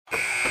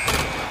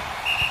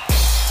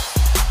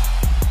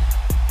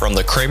From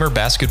the Kramer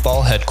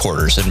Basketball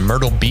Headquarters in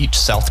Myrtle Beach,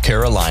 South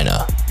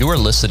Carolina, you are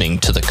listening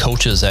to the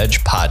Coach's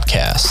Edge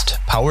podcast,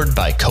 powered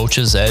by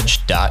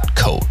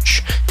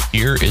coachesedge.coach.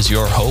 Here is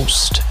your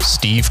host,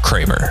 Steve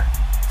Kramer.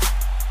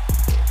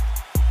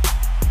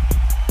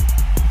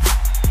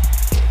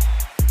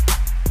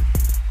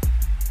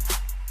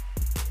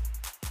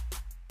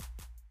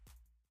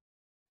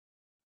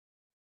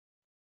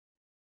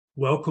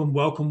 Welcome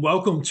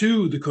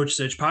to the Coach's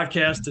Edge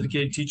podcast,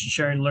 dedicated to teaching,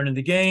 sharing, and learning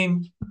the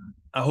game.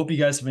 I hope you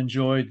guys have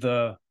enjoyed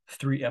the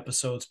 3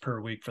 episodes per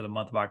week for the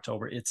month of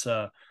October. It's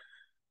a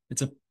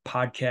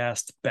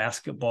podcast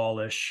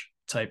basketball-ish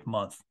type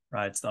month,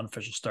 right? It's the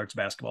unofficial start to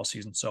basketball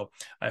season. So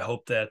I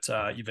hope that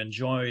you've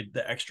enjoyed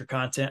the extra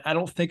content. I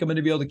don't think I'm going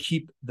to be able to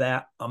keep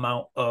that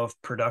amount of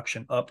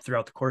production up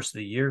throughout the course of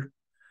the year.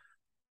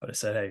 But I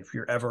said, hey, if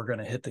you're ever going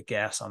to hit the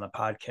gas on the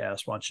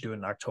podcast, why don't you do it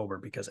in October,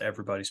 because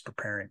everybody's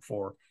preparing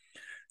for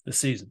the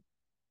season.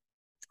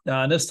 Now,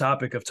 on this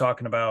topic of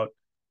talking about,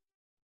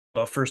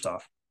 well, first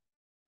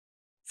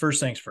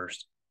things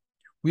first,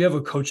 we have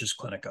a coaches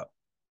clinic up,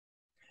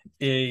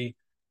 a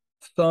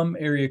thumb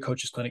area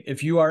coaches clinic.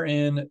 If you are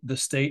in the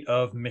state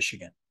of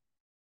Michigan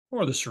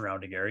or the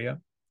surrounding area,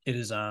 it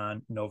is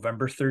on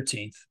November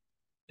 13th.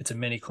 It's a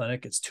mini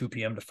clinic. It's 2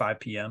 p.m. to 5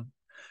 p.m.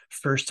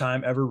 First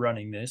time ever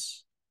running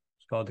this.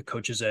 It's called the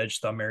Coach's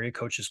Edge Thumb Area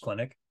Coaches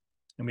Clinic.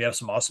 And we have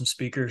some awesome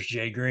speakers,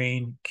 Jay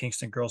Green,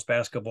 Kingston Girls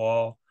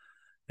Basketball.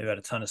 They've had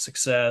a ton of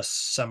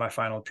success,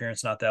 semifinal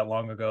appearance not that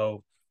long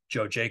ago.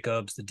 Joe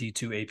Jacobs, the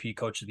D2 AP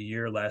Coach of the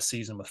Year last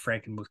season with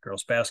Frankenmuth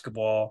Girls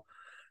Basketball.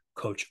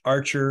 Coach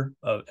Archer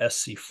of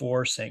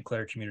SC4, St.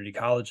 Clair Community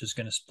College, is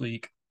going to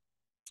speak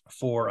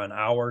for an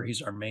hour.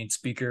 He's our main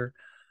speaker.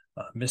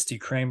 Misty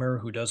Kramer,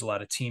 who does a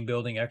lot of team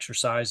building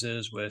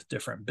exercises with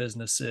different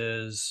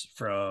businesses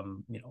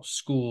from,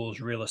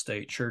 schools, real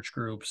estate, church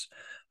groups.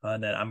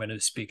 And then I'm going to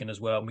be speaking as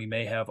well. We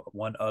may have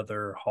one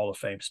other Hall of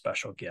Fame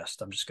special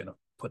guest. I'm just going to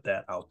put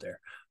that out there.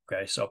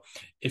 Okay. So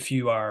if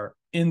you are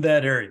in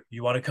that area,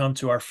 you want to come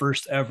to our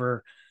first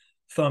ever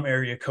Thumb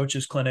Area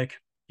Coaches Clinic,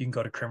 you can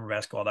go to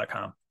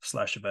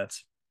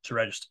kramerbasketball.com/events to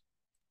register.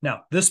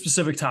 Now, this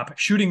specific topic,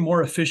 shooting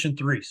more efficient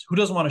threes. Who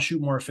doesn't want to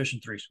shoot more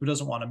efficient threes? Who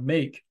doesn't want to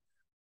make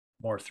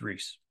more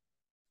threes?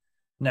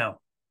 Now,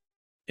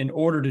 in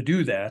order to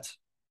do that,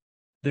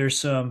 there's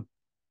some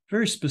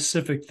very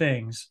specific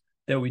things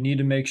that we need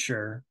to make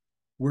sure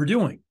we're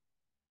doing.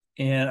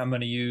 And I'm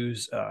going to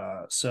use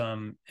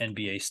some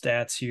NBA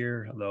stats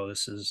here, although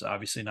this is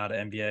obviously not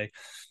an NBA.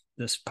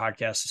 This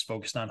podcast is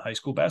focused on high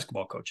school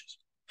basketball coaches.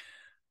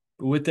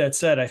 But with that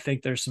said, I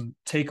think there's some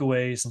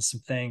takeaways and some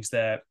things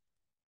that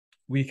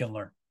we can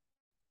learn.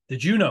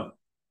 Did you know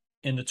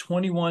in the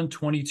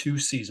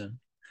 21-22 season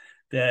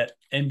that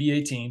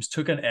NBA teams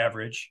took an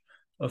average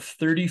of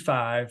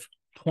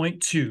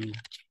 35.2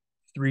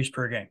 threes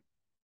per game?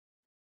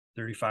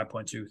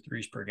 35.2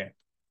 threes per game.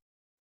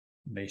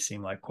 May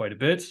seem like quite a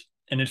bit.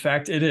 And in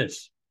fact, it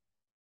is.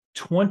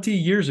 20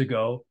 years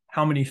ago,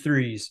 how many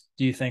threes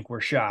do you think were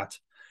shot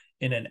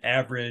in an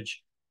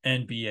average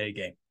NBA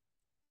game?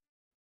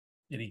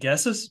 Any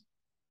guesses?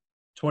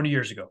 20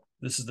 years ago.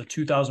 This is the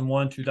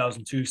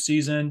 2001-2002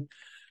 season.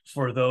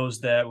 For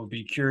those that would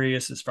be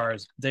curious as far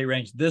as date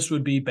range, this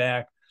would be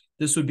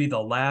the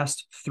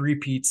last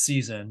three-peat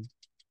season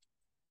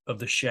of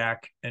the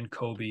Shaq and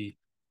Kobe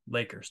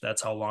Lakers.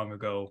 That's how long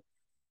ago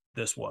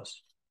this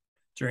was.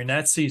 During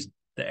that season,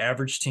 the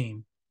average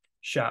team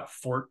shot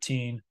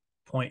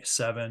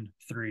 14.7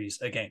 threes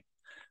a game.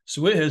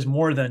 So it has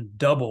more than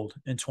doubled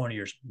in 20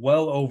 years,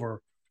 well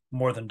over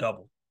more than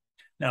doubled.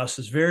 Now, this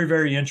is very,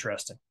 very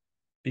interesting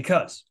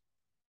because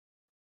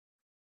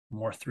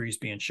more threes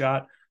being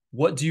shot.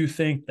 What do you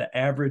think the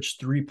average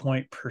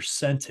three-point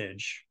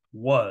percentage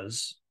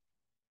was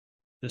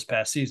this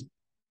past season?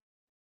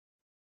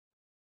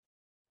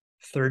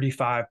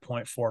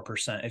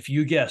 35.4%. If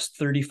you guessed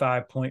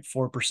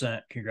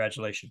 35.4%,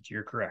 congratulations,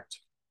 you're correct.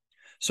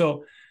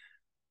 So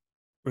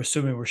we're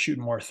assuming we're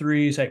shooting more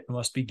threes. Hey, we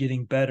must be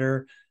getting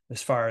better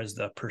as far as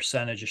the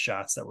percentage of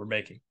shots that we're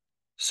making.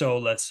 So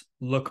let's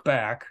look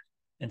back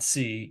and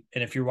see.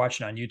 And if you're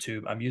watching on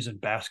YouTube, I'm using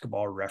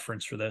Basketball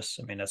Reference for this.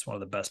 I mean, that's one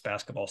of the best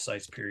basketball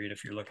sites, period,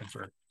 if you're looking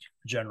for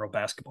general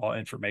basketball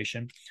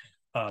information.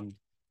 And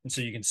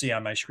so you can see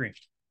on my screen.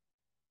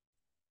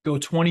 Go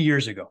 20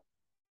 years ago.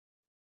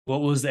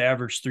 What was the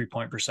average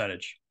three-point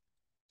percentage?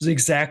 It's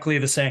exactly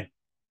the same.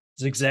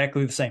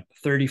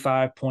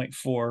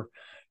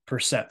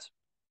 35.4%.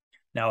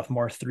 Now, with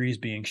more threes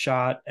being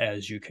shot,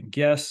 as you can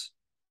guess,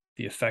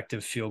 the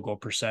effective field goal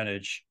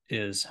percentage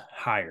is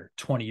higher.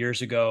 20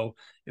 years ago,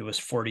 it was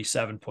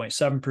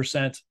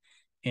 47.7%.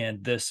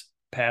 And this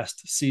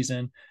past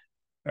season,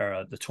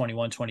 or the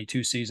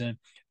 21-22 season,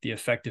 the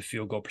effective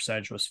field goal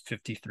percentage was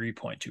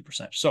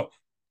 53.2%. So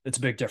it's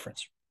a big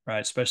difference, right?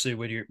 Especially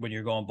when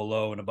you're going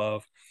below and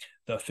above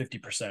the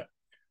 50%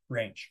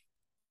 range.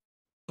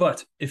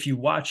 But if you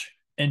watch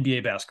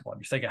NBA basketball,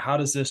 you're thinking, how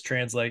does this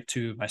translate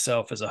to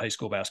myself as a high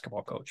school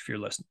basketball coach? If you're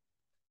listening,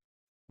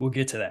 we'll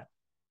get to that.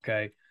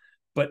 Okay.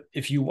 But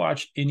if you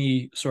watch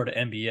any sort of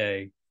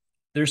NBA,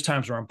 there's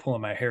times where I'm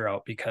pulling my hair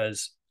out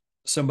because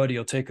somebody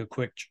will take a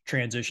quick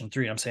transition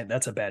three, and I'm saying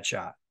that's a bad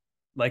shot.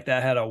 Like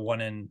that had a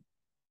 1 in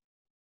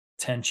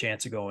 10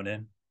 chance of going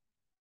in,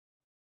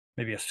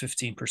 maybe a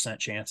 15%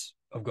 chance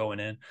of going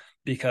in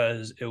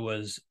because it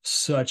was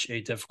such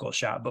a difficult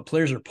shot. But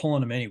players are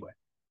pulling them anyway.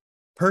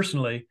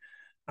 Personally,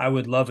 I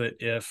would love it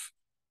if,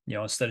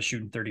 instead of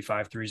shooting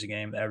 35 threes a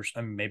game,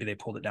 maybe they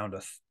pulled it down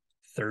to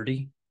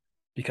 30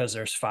 because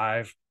there's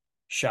 5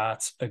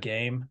 shots a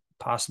game,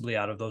 possibly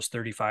out of those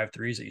 35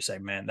 threes that you say,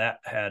 man, that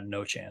had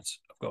no chance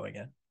of going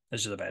in.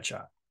 This is a bad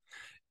shot.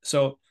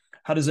 So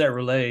how does that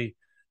relate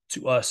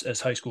to us as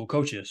high school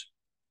coaches?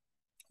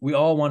 We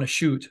all want to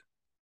shoot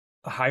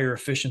a higher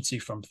efficiency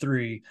from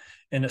three,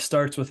 and it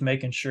starts with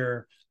making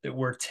sure that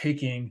we're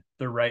taking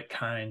the right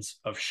kinds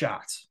of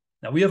shots.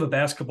 Now, we have a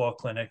basketball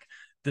clinic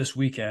this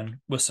weekend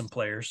with some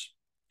players,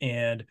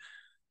 and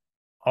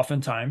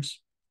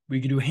oftentimes we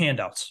do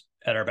handouts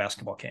at our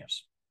basketball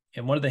camps.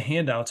 And one of the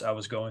handouts I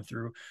was going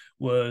through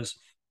was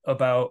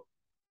about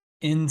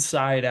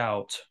inside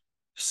out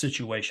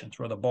situations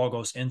where the ball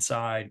goes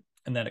inside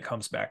and then it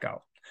comes back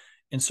out.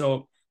 And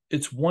so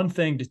it's one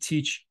thing to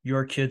teach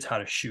your kids how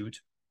to shoot.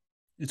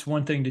 It's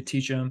one thing to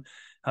teach them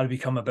how to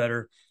become a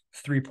better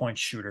 3-point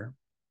shooter.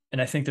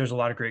 And I think there's a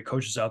lot of great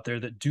coaches out there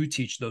that do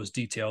teach those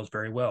details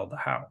very well, the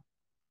how.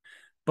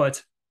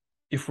 But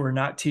if we're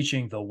not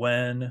teaching the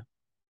when,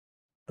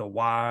 the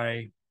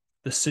why,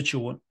 the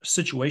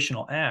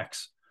situational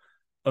acts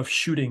of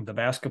shooting the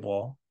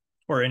basketball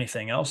or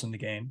anything else in the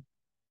game,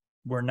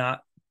 we're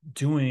not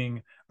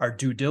doing our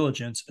due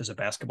diligence as a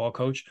basketball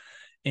coach,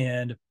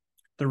 and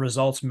the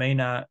results may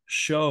not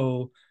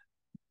show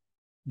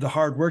the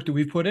hard work that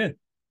we've put in,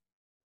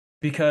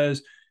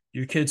 because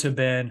your kids have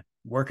been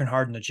working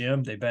hard in the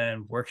gym. They've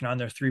been working on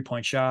their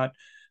 3-point shot.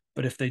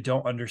 But if they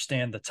don't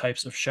understand the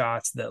types of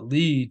shots that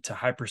lead to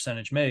high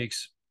percentage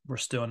makes, we're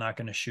still not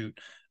going to shoot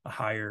a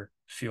higher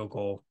field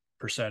goal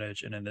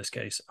percentage. And in this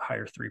case, a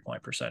higher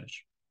 3-point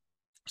percentage.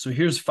 So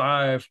here's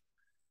 5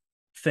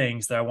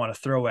 things that I want to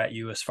throw at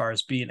you as far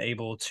as being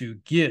able to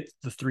get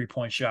the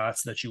 3-point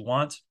shots that you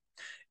want,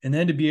 and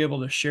then to be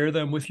able to share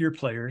them with your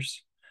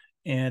players,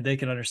 and they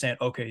can understand,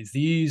 okay,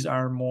 these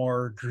are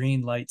more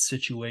green light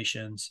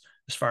situations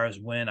as far as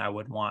when I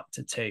would want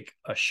to take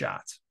a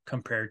shot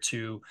compared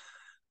to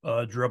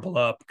a dribble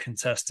up,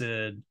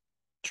 contested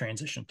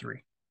transition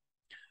 3,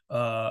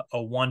 a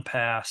one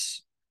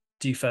pass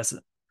defense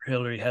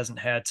really hasn't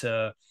had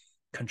to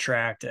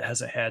contract. It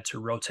hasn't had to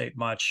rotate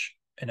much.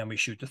 And then we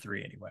shoot the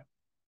 3 anyway.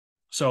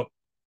 So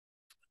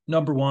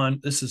number one,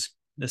 this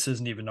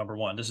isn't even number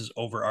one. This is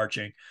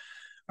overarching.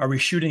 Are we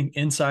shooting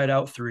inside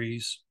out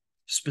threes,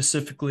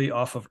 specifically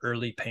off of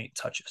early paint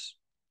touches?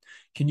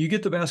 Can you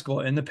get the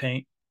basketball in the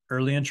paint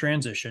early in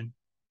transition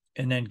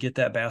and then get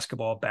that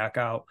basketball back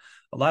out?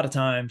 A lot of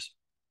times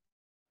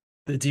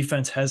the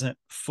defense hasn't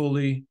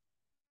fully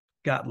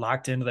got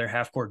locked into their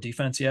half court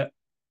defense yet.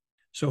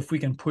 So if we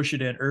can push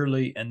it in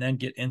early and then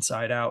get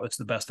inside out, it's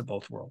the best of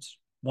both worlds.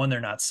 One,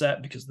 they're not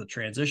set because of the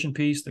transition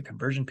piece, the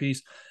conversion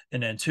piece,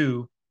 and then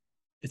 2,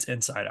 it's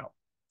inside out.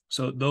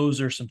 So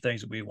those are some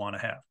things that we want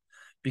to have,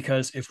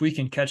 because if we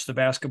can catch the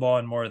basketball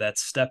in more of that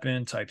step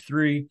in type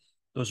 3,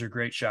 those are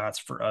great shots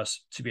for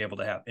us to be able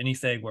to have.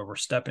 Anything where we're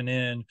stepping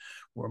in,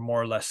 we're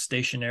more or less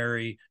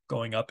stationary,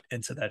 going up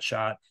into that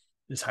shot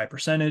is high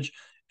percentage.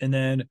 And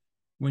then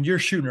when you're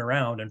shooting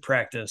around in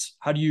practice,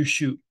 how do you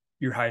shoot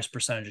your highest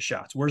percentage of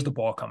shots? Where's the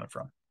ball coming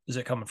from? Is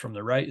it coming from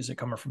the right? Is it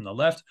coming from the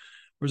left?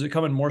 Or is it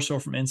coming more so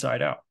from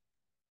inside out?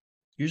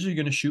 Usually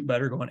you're going to shoot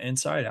better going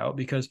inside out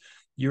because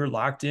you're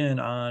locked in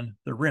on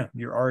the rim.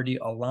 You're already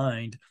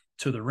aligned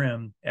to the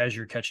rim as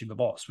you're catching the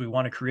ball. So we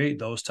want to create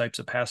those types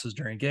of passes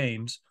during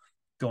games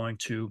going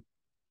to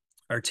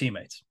our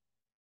teammates.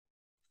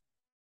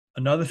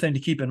 Another thing to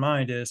keep in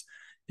mind is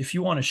if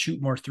you want to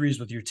shoot more threes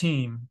with your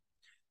team,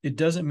 it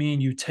doesn't mean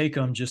you take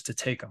them just to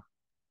take them.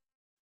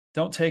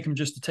 Don't take them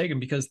just to take them,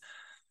 because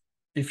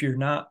if you're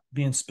not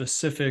being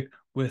specific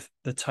with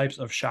the types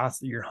of shots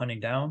that you're hunting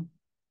down,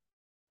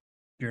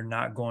 you're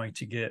not going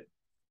to get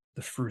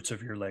the fruits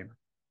of your labor,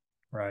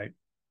 right?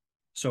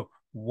 So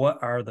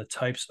what are the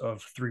types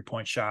of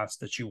 3-point shots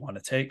that you want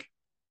to take?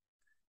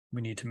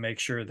 We need to make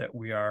sure that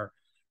we are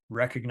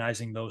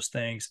recognizing those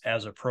things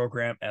as a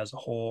program, as a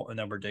whole, and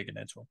then we're digging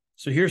into them.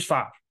 So here's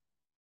 5.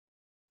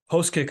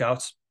 Post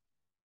kickouts.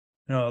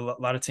 A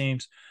lot of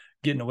teams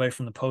getting away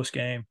from the post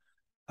game.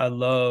 I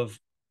love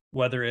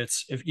whether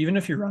it's even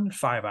if you're running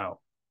 5 out,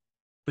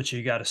 but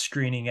you got a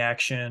screening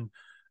action,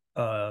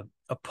 a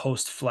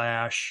post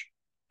flash,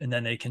 and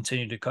then they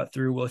continue to cut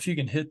through. Well, if you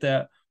can hit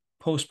that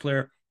post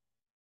player,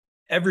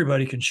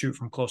 everybody can shoot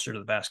from closer to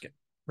the basket,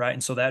 right?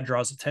 And so that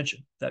draws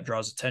attention. That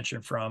draws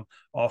attention from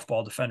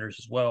off-ball defenders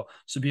as well.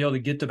 So be able to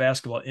get the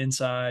basketball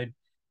inside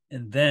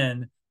and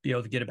then be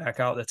able to get it back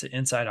out. That's an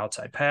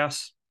inside-outside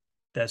pass.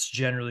 That's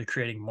generally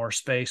creating more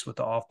space with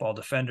the off-ball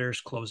defenders,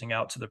 closing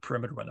out to the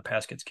perimeter when the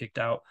pass gets kicked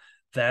out.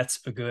 That's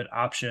a good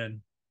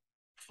option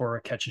for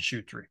a catch and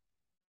shoot 3.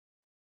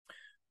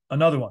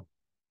 Another one,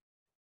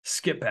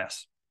 skip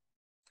pass.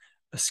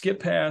 A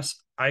skip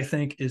pass, I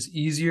think is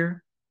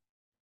easier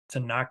to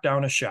knock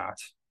down a shot.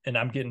 And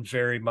I'm getting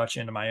very much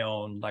into my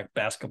own like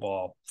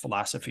basketball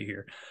philosophy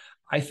here.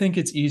 I think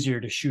it's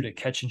easier to shoot a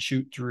catch and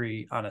shoot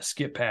three on a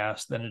skip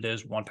pass than it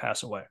is one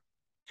pass away.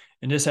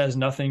 And this has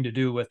nothing to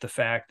do with the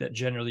fact that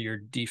generally your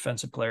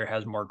defensive player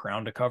has more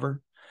ground to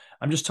cover.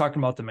 I'm just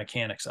talking about the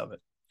mechanics of it.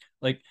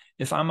 Like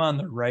if I'm on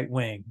the right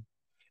wing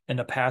and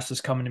the pass is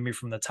coming to me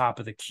from the top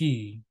of the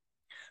key,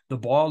 the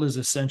ball is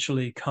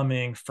essentially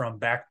coming from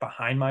back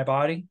behind my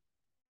body.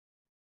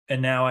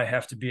 And now I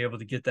have to be able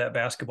to get that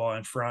basketball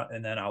in front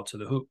and then out to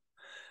the hoop.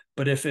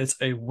 But if it's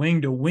a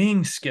wing to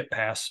wing skip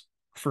pass,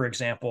 for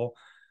example,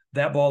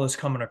 that ball is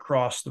coming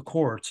across the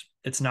court.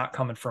 It's not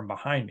coming from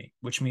behind me,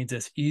 which means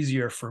it's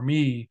easier for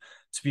me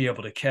to be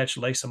able to catch,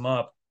 lace them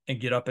up, and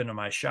get up into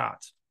my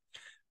shots.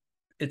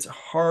 It's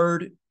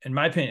hard, in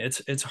my opinion,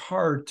 it's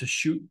hard to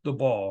shoot the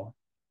ball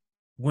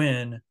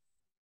when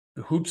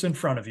the hoop's in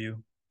front of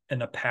you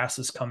and the pass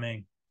is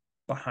coming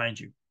behind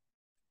you.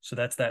 So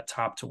that's that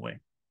top to wing.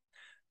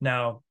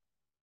 Now,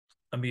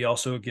 let me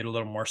also get a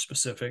little more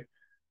specific.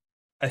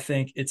 I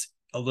think it's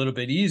a little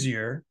bit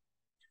easier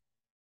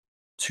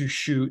to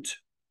shoot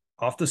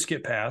off the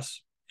skip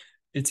pass.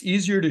 It's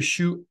easier to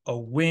shoot a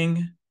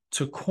wing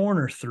to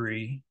corner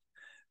three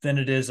than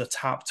it is a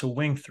top to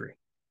wing three.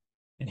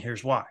 And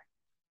here's why.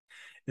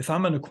 If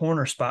I'm in a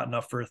corner spot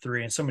enough for a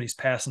three and somebody's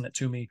passing it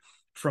to me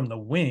from the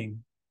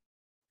wing,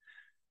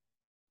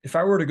 if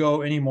I were to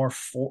go any more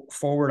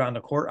forward on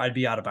the court, I'd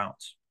be out of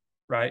bounds,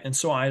 right? And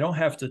so I don't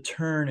have to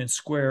turn and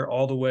square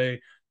all the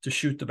way to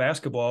shoot the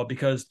basketball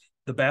because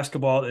the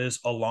basketball is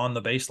along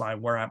the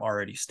baseline where I'm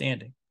already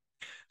standing.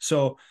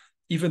 So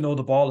even though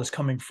the ball is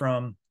coming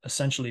from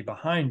essentially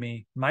behind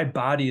me, my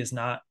body is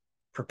not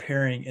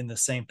preparing in the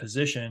same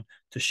position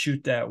to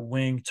shoot that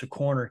wing to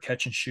corner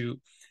catch and shoot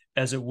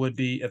as it would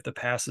be if the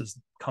pass is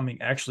coming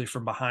actually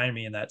from behind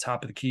me in that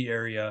top of the key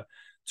area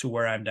to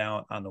where I'm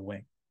down on the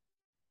wing.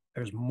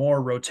 There's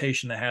more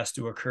rotation that has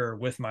to occur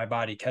with my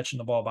body catching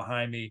the ball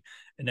behind me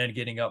and then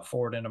getting up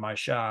forward into my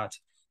shot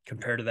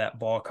compared to that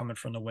ball coming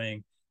from the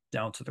wing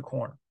down to the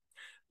corner.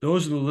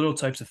 Those are the little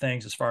types of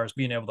things as far as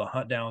being able to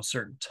hunt down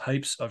certain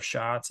types of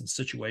shots and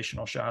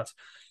situational shots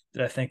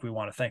that I think we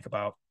want to think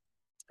about.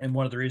 And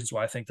one of the reasons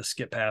why I think the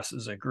skip pass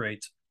is a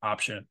great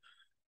option.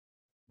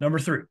 Number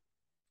 3,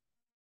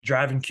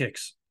 drive and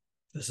kicks.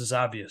 This is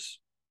obvious,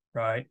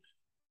 right?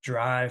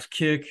 Drive,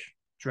 kick,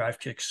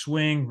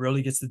 swing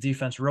really gets the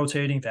defense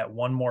rotating. That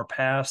one more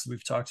pass that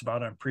we've talked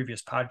about on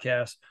previous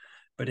podcasts.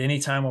 But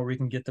anytime where we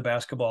can get the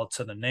basketball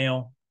to the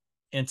nail,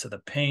 into the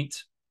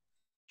paint,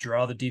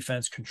 draw the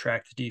defense,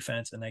 contract the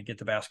defense, and then get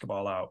the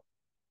basketball out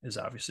is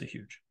obviously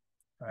huge,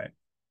 right?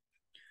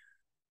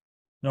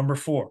 Number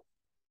 4,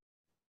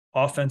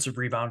 offensive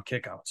rebound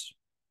kickouts.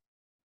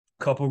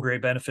 Couple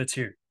great benefits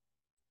here.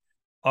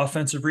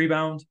 Offensive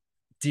rebound,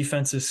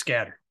 defense is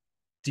scattered.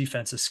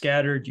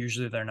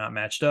 Usually they're not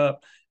matched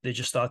up. They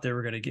just thought they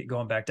were going to get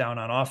going back down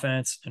on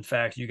offense. In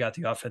fact, you got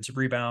the offensive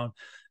rebound.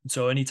 And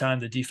so anytime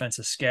the defense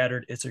is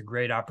scattered, it's a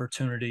great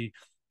opportunity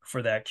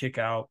for that kick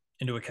out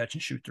into a catch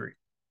and shoot three.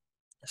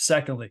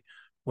 Secondly,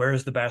 where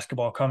is the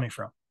basketball coming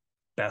from?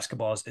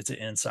 It's an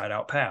inside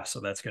out pass. So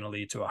that's going to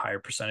lead to a higher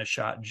percentage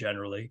shot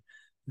generally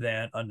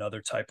than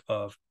another type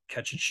of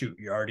catch and shoot.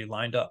 You're already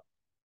lined up.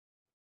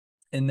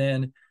 And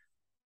then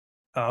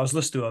I was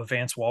listening to a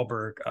Vance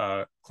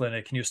Wahlberg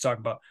clinic, and he was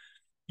talking about,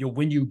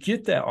 when you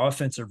get that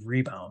offensive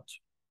rebound,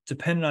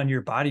 depending on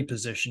your body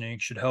positioning,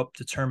 should help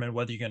determine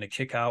whether you're going to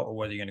kick out or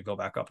whether you're going to go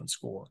back up and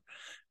score.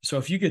 So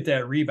if you get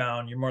that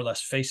rebound, you're more or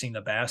less facing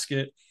the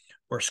basket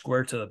or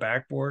square to the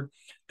backboard.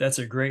 That's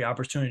a great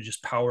opportunity to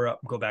just power up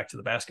and go back to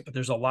the basket. But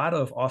there's a lot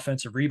of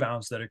offensive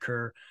rebounds that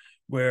occur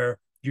where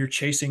you're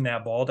chasing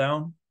that ball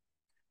down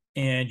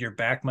and your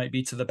back might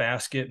be to the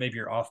basket. Maybe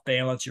you're off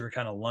balance. You're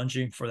kind of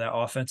lunging for that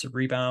offensive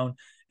rebound.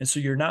 And so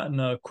you're not in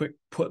a quick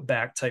put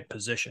back type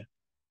position,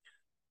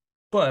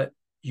 but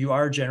you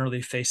are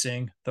generally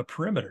facing the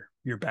perimeter.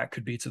 Your back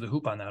could be to the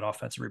hoop on that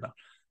offensive rebound.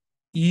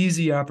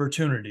 Easy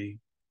opportunity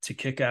to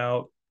kick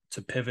out,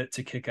 to pivot,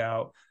 to kick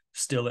out,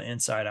 still an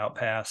inside out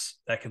pass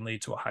that can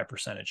lead to a high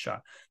percentage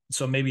shot.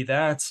 So maybe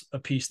that's a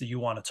piece that you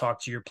want to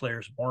talk to your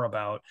players more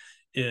about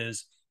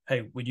is,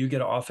 hey, when you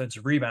get an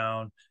offensive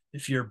rebound,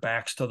 if your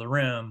back's to the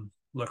rim,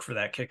 look for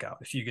that kick out.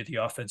 If you get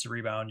the offensive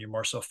rebound, you're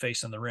more so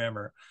facing the rim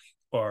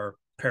or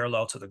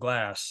parallel to the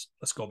glass,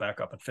 let's go back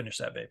up and finish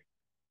that baby.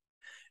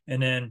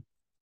 And then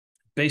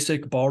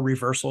basic ball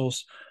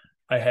reversals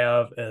I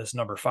have as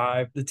number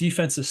 5. The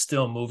defense is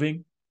still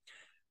moving.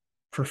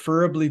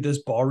 Preferably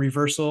this ball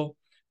reversal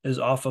is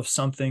off of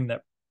something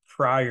that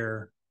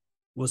prior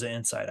was an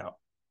inside out.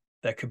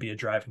 That could be a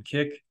drive and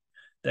kick.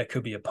 That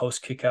could be a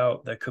post kick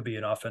out. That could be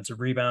an offensive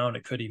rebound.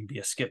 It could even be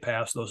a skip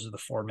pass. Those are the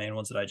 4 main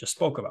ones that I just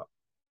spoke about.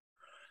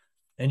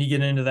 And you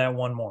get into that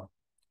one more.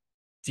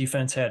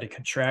 Defense had to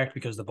contract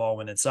because the ball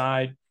went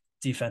inside.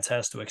 Defense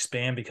has to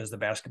expand because the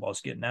basketball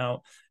is getting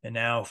out. And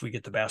now if we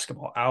get the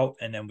basketball out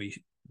and then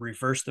we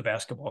reverse the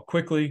basketball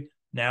quickly,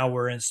 now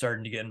we're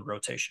starting to get in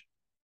rotation.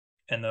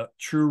 And the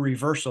true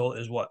reversal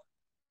is what?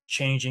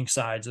 changing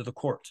sides of the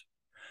court.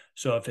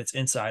 So if it's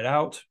inside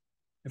out,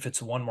 if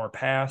it's one more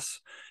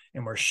pass,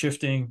 and we're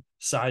shifting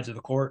sides of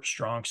the court,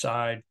 strong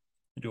side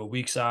into a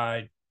weak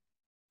side,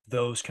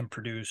 those can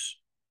produce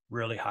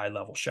really high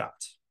level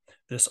shots.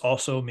 This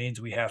also means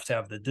we have to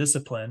have the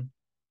discipline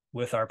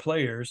with our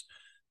players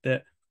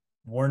that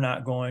we're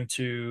not going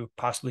to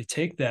possibly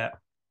take that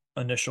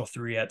initial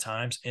three at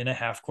times in a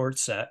half court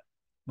set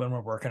when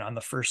we're working on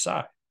the first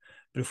side.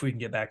 But if we can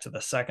get back to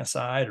the second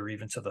side or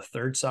even to the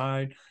third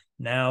side,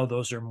 now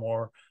those are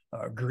more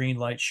green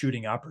light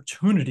shooting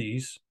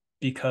opportunities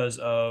because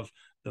of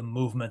the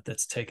movement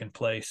that's taken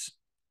place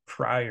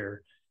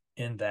prior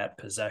in that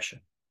possession.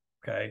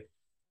 Okay.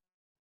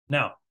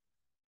 Now,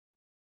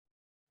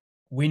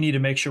 we need to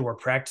make sure we're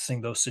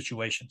practicing those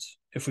situations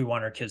if we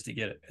want our kids to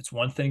get it. It's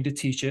one thing to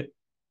teach it,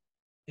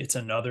 it's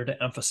another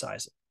to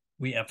emphasize it.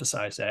 We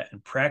emphasize that in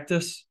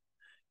practice.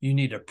 You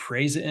need to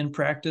praise it in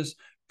practice,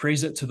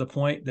 praise it to the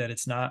point that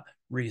it's not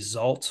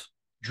result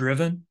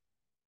driven.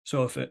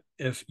 So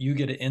if you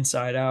get it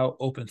inside out,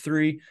 open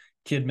three,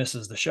 kid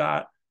misses the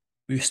shot,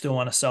 we still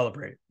want to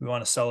celebrate. We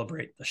want to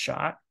celebrate the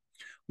shot.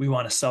 We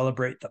want to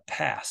celebrate the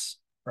pass,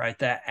 right?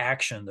 That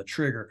action, the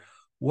trigger,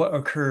 what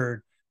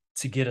occurred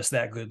to get us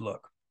that good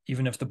look,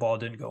 even if the ball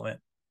didn't go in.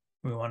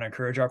 We want to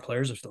encourage our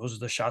players, if those are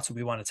the shots that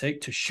we want to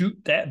take, to shoot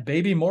that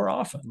baby more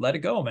often. Let it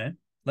go, man.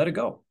 Let it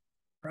go,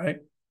 right?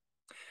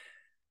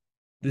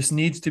 This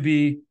needs to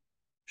be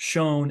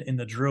shown in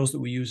the drills that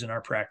we use in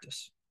our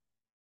practice.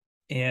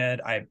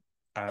 And I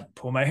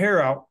pull my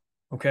hair out,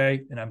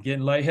 okay, and I'm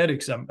getting lightheaded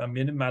because I'm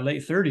in my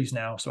late 30s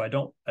now, so I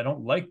don't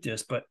like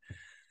this. But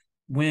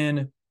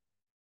when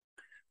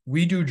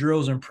we do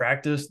drills in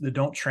practice that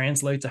don't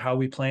translate to how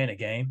we play in a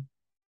game,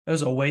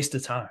 that's a waste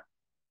of time.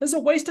 That's a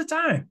waste of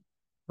time,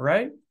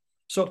 right?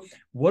 So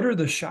what are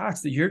the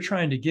shots that you're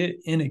trying to get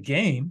in a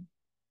game?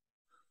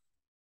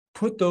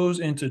 Put those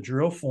into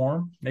drill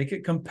form, make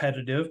it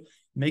competitive,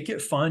 make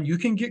it fun. You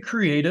can get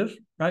creative,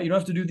 right? You don't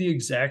have to do the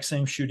exact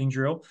same shooting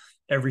drill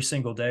every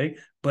single day,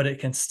 but it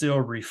can still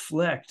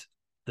reflect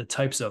the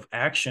types of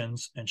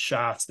actions and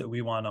shots that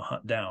we want to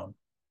hunt down.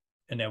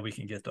 And then we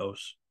can get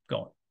those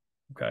going,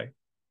 okay?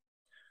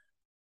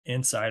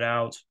 Inside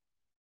out.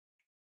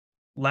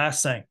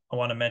 Last thing I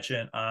want to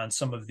mention on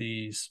some of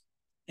these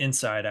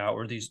inside out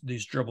or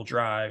these dribble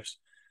drives,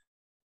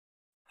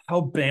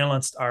 how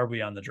balanced are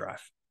we on the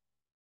drive?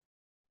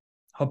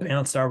 How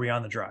balanced are we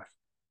on the drive?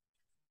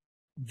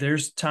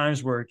 There's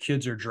times where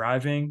kids are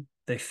driving,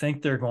 they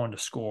think they're going to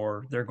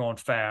score, they're going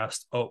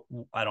fast. Oh,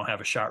 I don't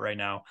have a shot right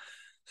now.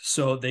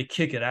 So they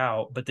kick it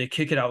out, but they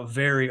kick it out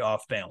very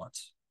off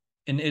balance.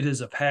 And it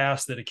is a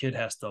pass that a kid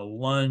has to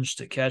lunge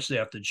to catch. They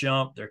have to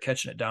jump. They're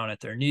catching it down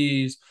at their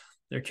knees.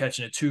 They're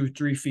catching it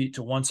 2-3 feet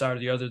to one side or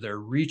the other. They're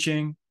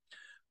reaching,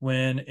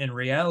 when in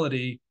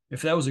reality,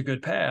 if that was a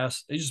good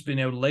pass, they just been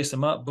able to lace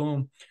them up,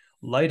 boom,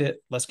 light it.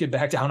 Let's get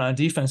back down on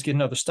defense, get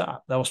another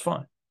stop. That was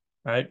fun,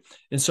 right?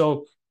 And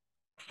so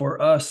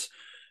for us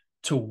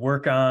to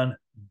work on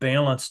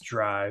balanced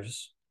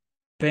drives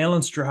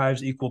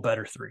equal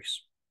better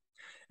threes.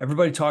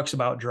 Everybody talks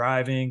about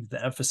driving,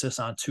 the emphasis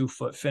on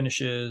 2-foot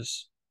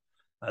finishes.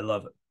 I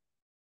love it.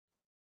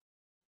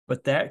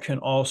 But that can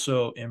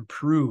also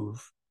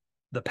improve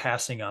the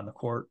passing on the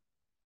court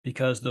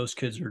because those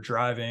kids are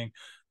driving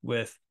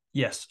with,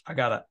 yes, I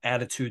got an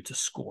attitude to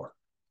score.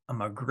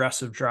 I'm an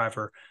aggressive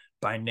driver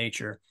by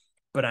nature,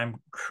 but I'm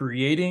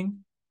creating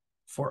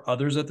for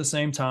others at the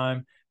same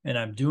time, and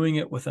I'm doing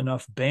it with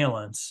enough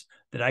balance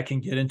that I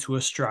can get into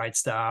a stride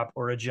stop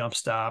or a jump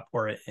stop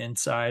or an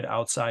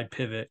inside-outside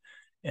pivot,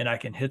 and I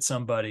can hit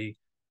somebody.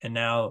 And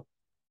now,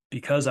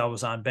 because I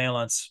was on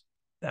balance,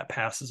 that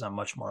pass is on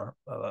much more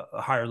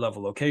a higher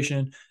level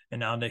location, and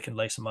now they can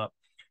lace them up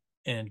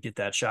and get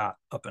that shot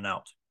up and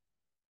out.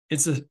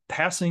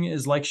 Passing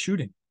is like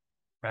shooting,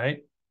 right?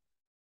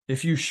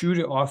 If you shoot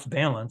it off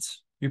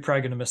balance, you're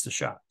probably going to miss the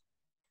shot.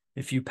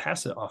 If you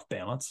pass it off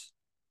balance,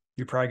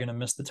 you're probably going to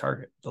miss the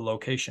target, the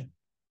location,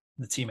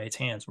 the teammate's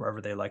hands,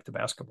 wherever they like the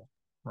basketball,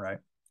 right?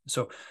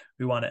 So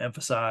we want to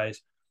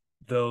emphasize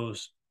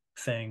those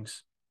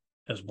things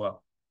as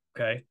well,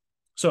 okay?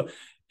 So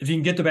if you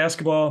can get the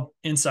basketball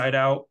inside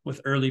out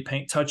with early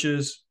paint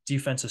touches,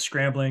 defense is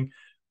scrambling,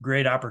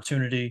 great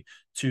opportunity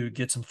to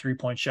get some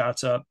three-point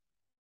shots up.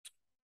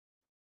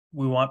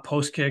 We want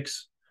post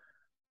kicks,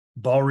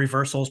 ball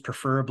reversals,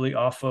 preferably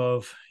off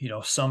of,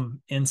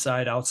 some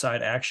inside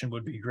outside action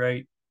would be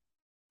great.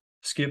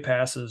 Skip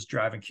passes,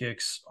 driving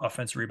kicks,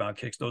 offensive rebound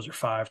kicks. Those are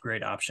 5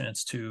 great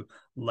options to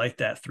light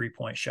that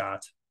 3-point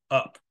shot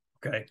up.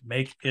 Okay.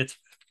 Make it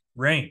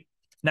rain.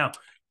 Now,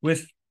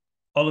 with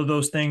all of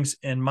those things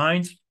in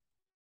mind,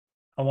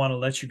 I want to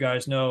let you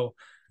guys know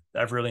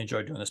that I've really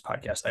enjoyed doing this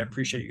podcast. I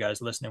appreciate you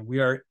guys listening.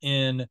 We are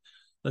in,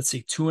 let's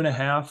see,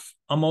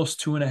 almost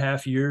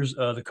 2.5 years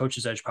of the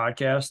Coach's Edge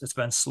podcast. It's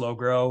been slow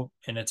grow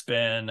and it's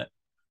been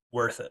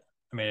worth it.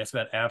 I mean, it's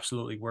been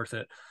absolutely worth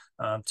it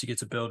to get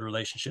to build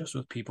relationships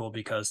with people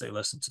because they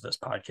listen to this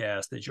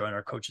podcast. They join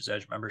our Coach's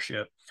Edge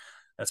membership.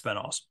 That's been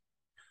awesome.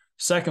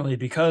 Secondly,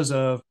 because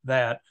of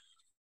that,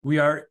 we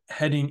are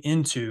heading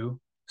into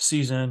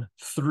season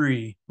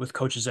 3 with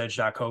Coach's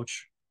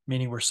Edge.coach,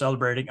 meaning we're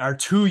celebrating our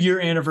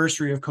 2-year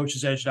anniversary of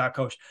Coach's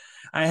Edge.coach.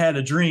 I had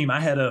a dream. I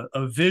had a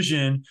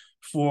vision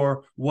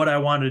for what I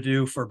wanted to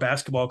do for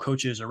basketball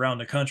coaches around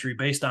the country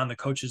based on the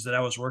coaches that I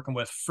was working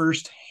with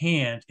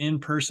firsthand in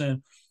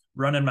person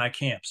running my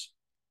camps.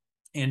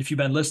 And if you've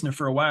been listening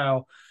for a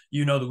while,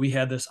 you know that we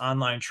had this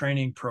online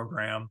training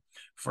program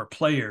for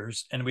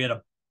players, and we had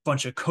a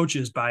bunch of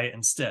coaches buy it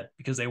instead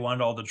because they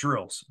wanted all the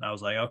drills. And I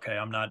was like, okay,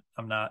 I'm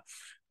not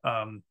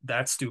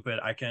that stupid.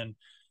 I can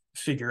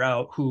figure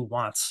out who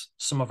wants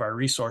some of our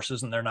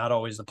resources, and they're not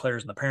always the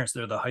players and the parents.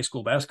 They're the high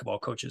school basketball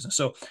coaches. And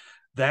so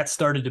that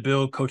started to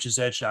build Coach's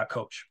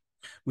Edge.coach.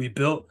 We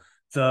built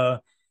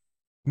the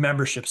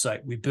membership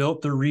site. We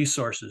built the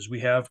resources.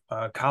 We have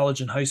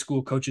college and high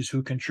school coaches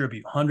who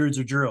contribute hundreds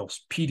of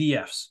drills,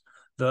 PDFs,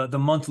 the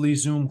monthly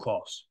Zoom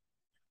calls.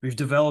 We've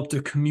developed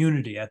a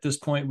community. At this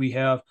point, we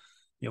have,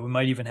 we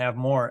might even have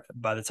more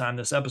by the time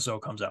this episode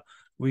comes out.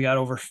 We got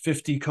over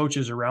 50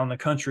 coaches around the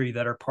country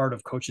that are part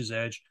of Coach's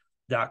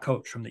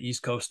Edge.coach from the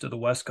East Coast to the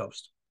West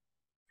Coast.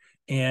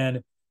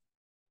 And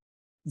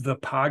the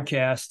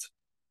podcast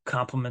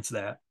complements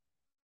that.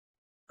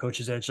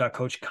 Coach's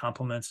Edge.coach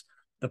complements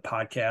the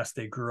podcast.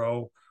 They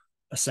grow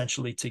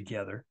essentially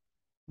together.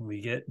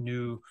 We get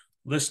new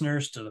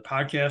listeners to the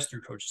podcast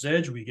through Coach's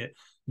Edge. We get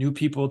new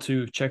people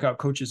to check out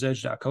Coach's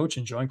Edge.coach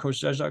and join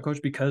Coach's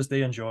Edge.coach because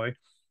they enjoy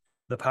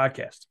the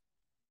podcast.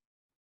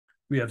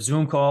 We have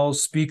Zoom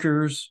calls,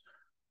 speakers.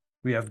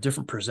 We have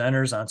different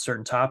presenters on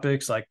certain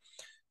topics. Like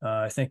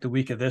I think the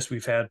week of this,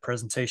 we've had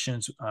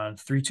presentations on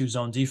 3-2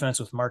 zone defense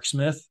with Mark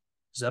Smith,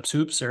 Zeps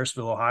Hoops,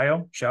 Sarasville,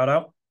 Ohio. Shout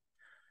out.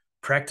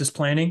 Practice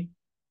planning,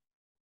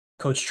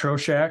 Coach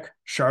Troshak,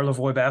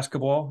 Charlevoix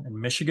basketball in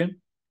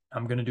Michigan.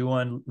 I'm going to do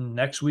one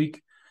next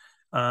week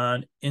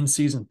on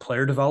in-season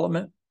player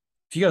development.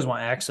 If you guys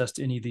want access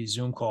to any of these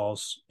Zoom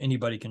calls,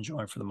 anybody can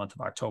join for the month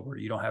of October.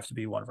 You don't have to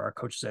be one of our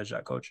Coach's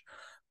Edge.coach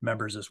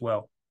members as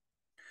well.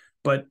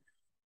 But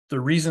the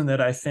reason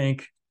that I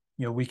think,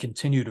 we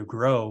continue to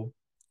grow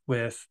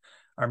with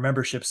our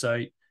membership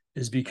site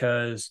is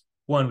because,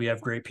 one, we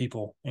have great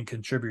people and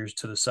contributors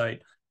to the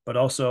site, but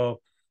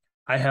also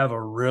I have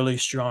a really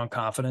strong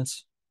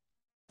confidence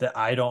that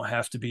I don't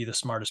have to be the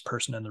smartest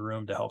person in the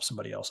room to help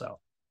somebody else out.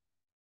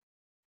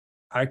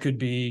 I could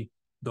be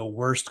the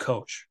worst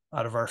coach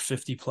out of our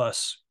 50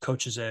 plus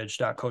Coach's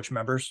Edge.coach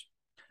members.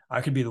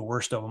 I could be the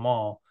worst of them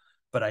all,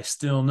 but I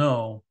still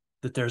know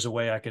that there's a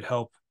way I could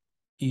help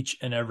each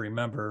and every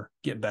member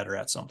get better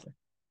at something.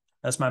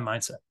 That's my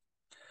mindset.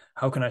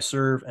 How can I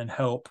serve and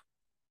help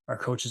our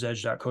Coach's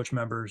Edge.coach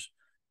members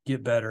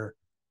get better,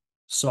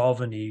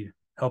 solve a need,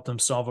 help them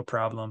solve a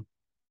problem,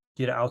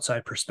 get an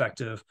outside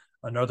perspective,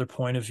 another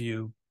point of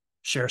view,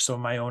 share some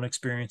of my own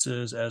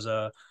experiences as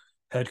a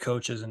head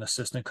coach, as an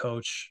assistant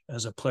coach,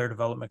 as a player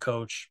development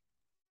coach,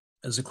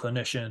 as a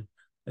clinician,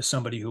 as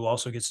somebody who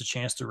also gets a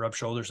chance to rub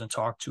shoulders and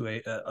talk to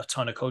a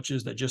ton of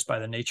coaches that just by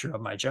the nature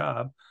of my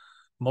job,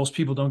 most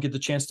people don't get the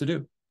chance to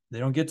do. They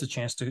don't get the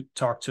chance to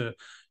talk to,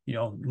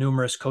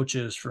 numerous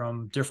coaches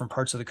from different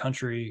parts of the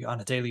country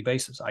on a daily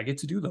basis. I get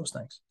to do those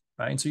things,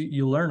 right? And so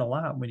you learn a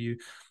lot when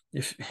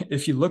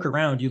if you look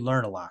around, you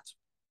learn a lot,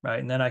 right?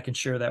 And then I can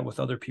share that with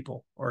other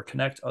people or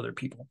connect other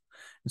people.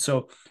 And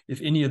so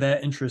if any of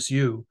that interests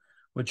you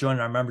with joining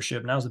our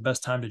membership, now's the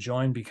best time to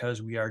join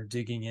because we are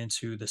digging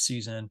into the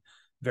season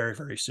very,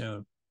 very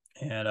soon.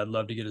 And I'd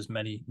love to get as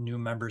many new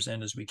members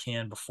in as we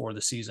can before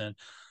the season.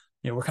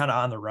 We're kind of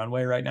on the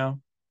runway right now,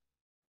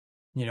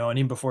 and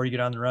even before you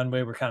get on the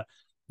runway, we're kind of,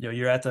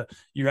 you're at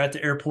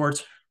the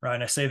airport, right?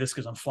 And I say this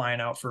because I'm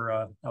flying out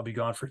I'll be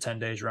gone for 10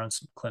 days, run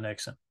some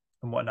clinics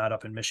and whatnot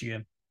up in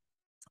Michigan.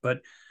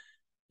 But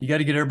you got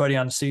to get everybody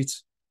on the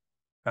seats.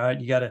 All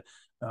right. You got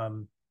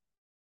to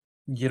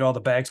get all the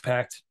bags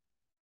packed,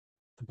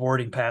 the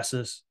boarding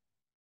passes,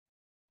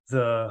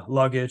 the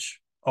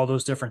luggage, all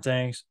those different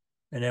things.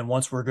 And then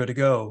once we're good to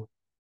go,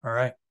 all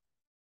right,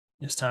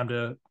 it's time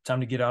to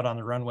get out on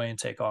the runway and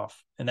take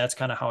off. And that's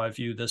kind of how I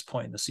view this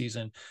point in the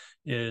season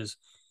is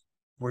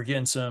we're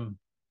getting some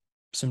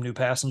new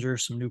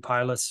passengers, some new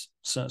pilots,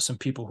 some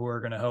people who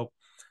are going to help,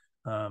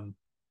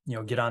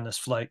 get on this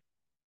flight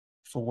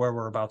for where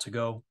we're about to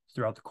go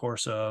throughout the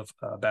course of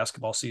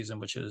basketball season,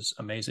 which is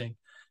amazing.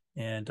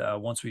 And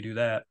once we do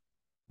that,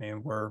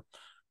 we're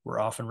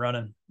off and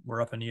running.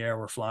 We're up in the air,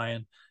 we're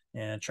flying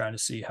and trying to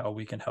see how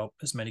we can help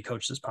as many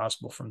coaches as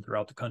possible from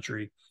throughout the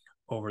country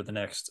over the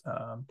next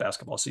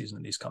basketball season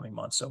in these coming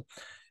months. So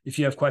if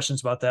you have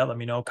questions about that, let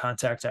me know.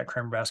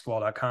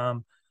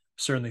 contact@kramerbasketball.com.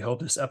 Certainly hope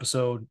this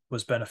episode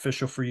was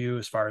beneficial for you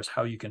as far as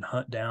how you can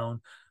hunt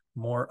down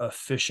more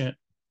efficient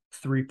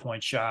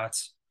 3-point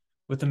shots,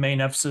 with the main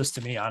emphasis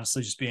to me,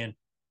 honestly, just being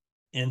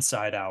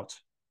inside out,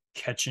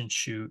 catch and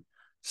shoot,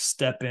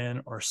 step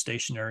in or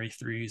stationary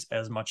threes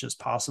as much as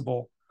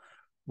possible,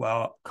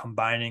 while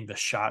combining the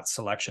shot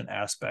selection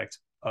aspect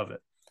of it.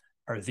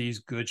 Are these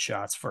good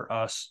shots for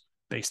us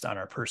based on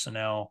our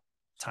personnel,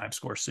 time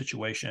score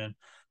situation,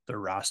 the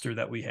roster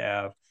that we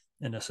have?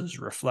 And this is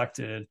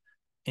reflected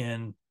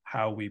in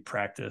how we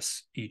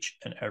practice each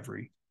and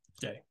every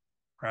day.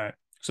 All right.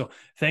 So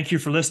thank you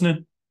for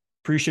listening.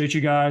 Appreciate you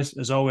guys.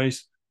 As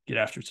always, get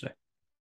after it today.